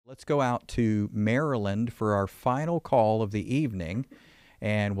Let's go out to Maryland for our final call of the evening,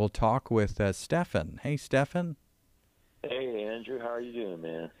 and we'll talk with Stefan. Hey, Stefan. Hey Andrew, how are you doing,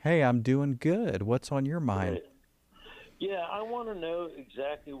 man? Hey, I'm doing good. What's on your mind? Great. Yeah, I want to know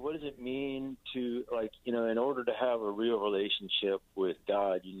exactly what does it mean to in order to have a real relationship with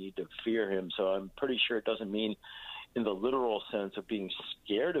God, you need to fear him. So I'm pretty sure it doesn't mean in the literal sense of being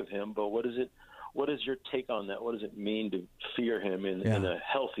scared of him, but what is your take on that? What does it mean to fear him in Yeah, a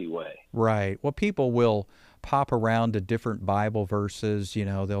healthy way? right. Well, people will pop around to different Bible verses.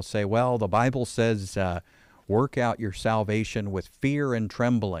 They'll say, well, the Bible says, work out your salvation with fear and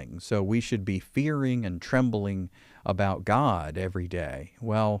trembling. So we should be fearing and trembling about God every day.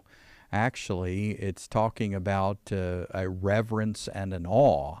 Well, actually, it's talking about a reverence and an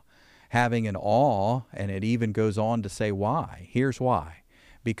awe. Having an awe, and it even goes on to say why. Here's why.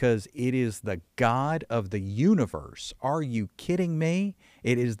 Because it is the God of the universe. Are you kidding me?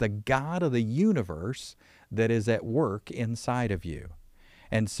 It is the God of the universe that is at work inside of you.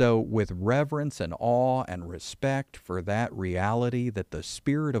 And so, with reverence and awe and respect for that reality that the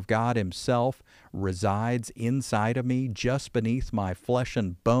Spirit of God Himself resides inside of me, just beneath my flesh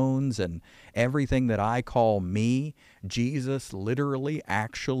and bones and everything that I call me, Jesus literally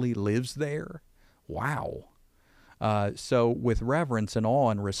actually lives there. Wow. So, with reverence and awe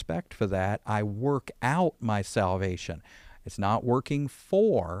and respect for that, I work out my salvation. It's not working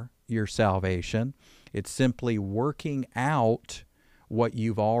for your salvation, it's simply working out what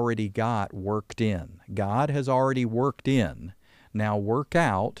you've already got worked in. God has already worked in. Now, work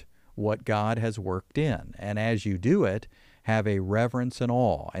out what God has worked in. And as you do it, have a reverence and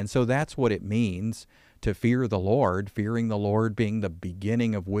awe. And so that's what it means to fear the Lord, fearing the Lord being the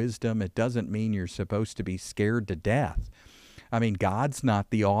beginning of wisdom. It doesn't mean you're supposed to be scared to death. I mean, God's not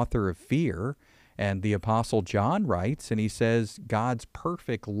the author of fear. And the Apostle John writes, and he says, God's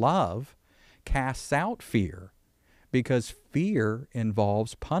perfect love casts out fear because fear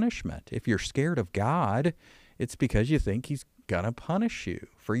involves punishment. If you're scared of God, it's because you think He's going to punish you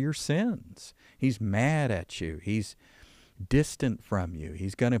for your sins. He's mad at you. He's distant from you.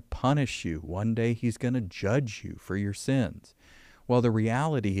 He's going to punish you. One day He's going to judge you for your sins. Well, the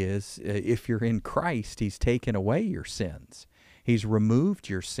reality is, if you're in Christ, He's taken away your sins. He's removed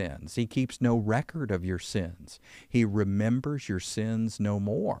your sins. He keeps no record of your sins. He remembers your sins no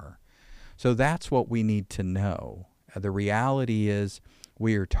more. So that's what we need to know. The reality is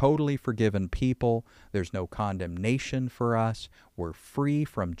we are totally forgiven people. There's no condemnation for us. We're free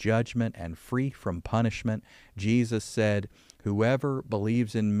from judgment and free from punishment. Jesus said, whoever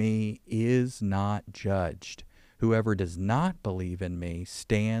believes in me is not judged. Whoever does not believe in me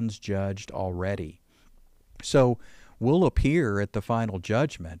stands judged already. So we'll appear at the final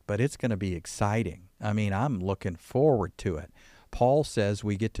judgment, but it's going to be exciting. I mean, I'm looking forward to it. Paul says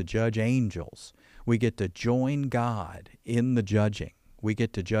we get to judge angels. We get to join God in the judging. We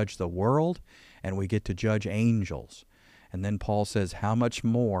get to judge the world, and we get to judge angels. And then Paul says, how much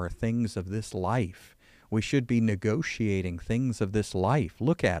more things of this life? We should be negotiating things of this life.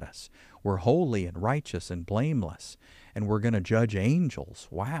 Look at us. We're holy and righteous and blameless, and we're going to judge angels.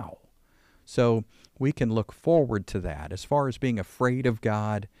 Wow. So we can look forward to that. As far as being afraid of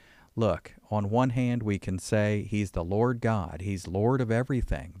God, look, on one hand, we can say He's the Lord God. He's Lord of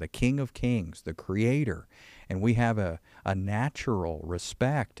everything, the King of kings, the Creator. And we have a natural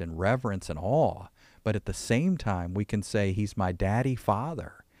respect and reverence and awe. But at the same time, we can say He's my daddy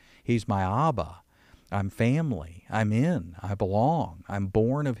father. He's my Abba. I'm family. I'm in. I belong. I'm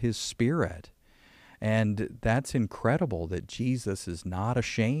born of His Spirit. And that's incredible that Jesus is not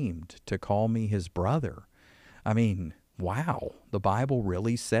ashamed to call me His brother. I mean, wow, the Bible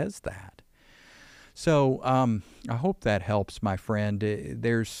really says that. So I hope that helps, my friend.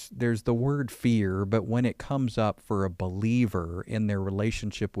 There's the word fear, but when it comes up for a believer in their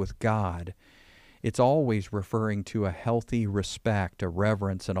relationship with God, it's always referring to a healthy respect, a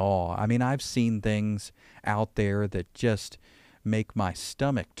reverence, and awe. I mean, I've seen things out there that just make my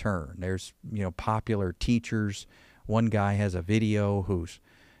stomach turn. There's, popular teachers. One guy has a video who's,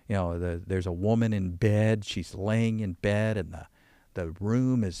 there's a woman in bed. She's laying in bed, and the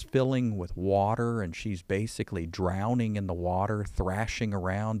room is filling with water, and she's basically drowning in the water, thrashing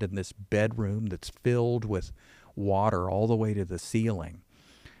around in this bedroom that's filled with water all the way to the ceiling.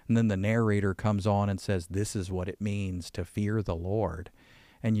 And then the narrator comes on and says, this is what it means to fear the Lord.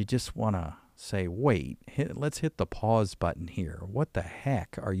 And you just want to say, wait, let's hit the pause button here. What the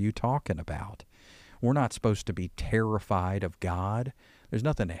heck are you talking about? We're not supposed to be terrified of God. There's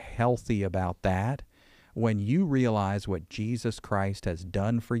nothing healthy about that. When you realize what Jesus Christ has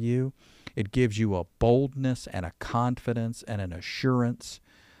done for you, it gives you a boldness and a confidence and an assurance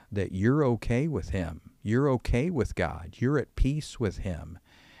that you're okay with Him. You're okay with God. You're at peace with Him.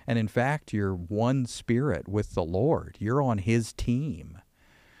 And in fact, you're one spirit with the Lord. You're on His team.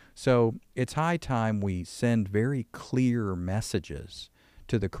 So it's high time we send very clear messages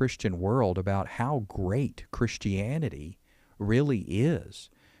to the Christian world about how great Christianity really is.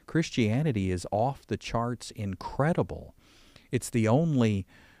 Christianity is off the charts incredible. It's the only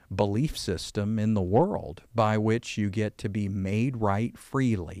belief system in the world by which you get to be made right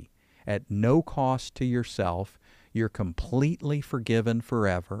freely at no cost to yourself. You're completely forgiven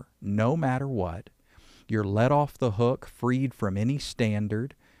forever, no matter what. You're let off the hook, freed from any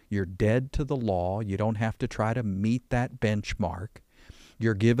standard. You're dead to the law. You don't have to try to meet that benchmark.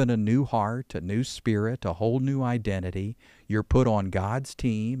 You're given a new heart, a new spirit, a whole new identity. You're put on God's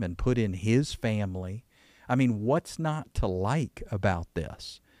team and put in His family. I mean, what's not to like about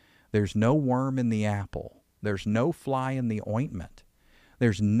this? There's no worm in the apple. There's no fly in the ointment.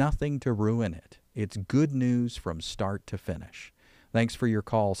 There's nothing to ruin it. It's good news from start to finish. Thanks for your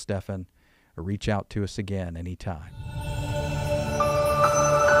call, Stephan. Reach out to us again anytime.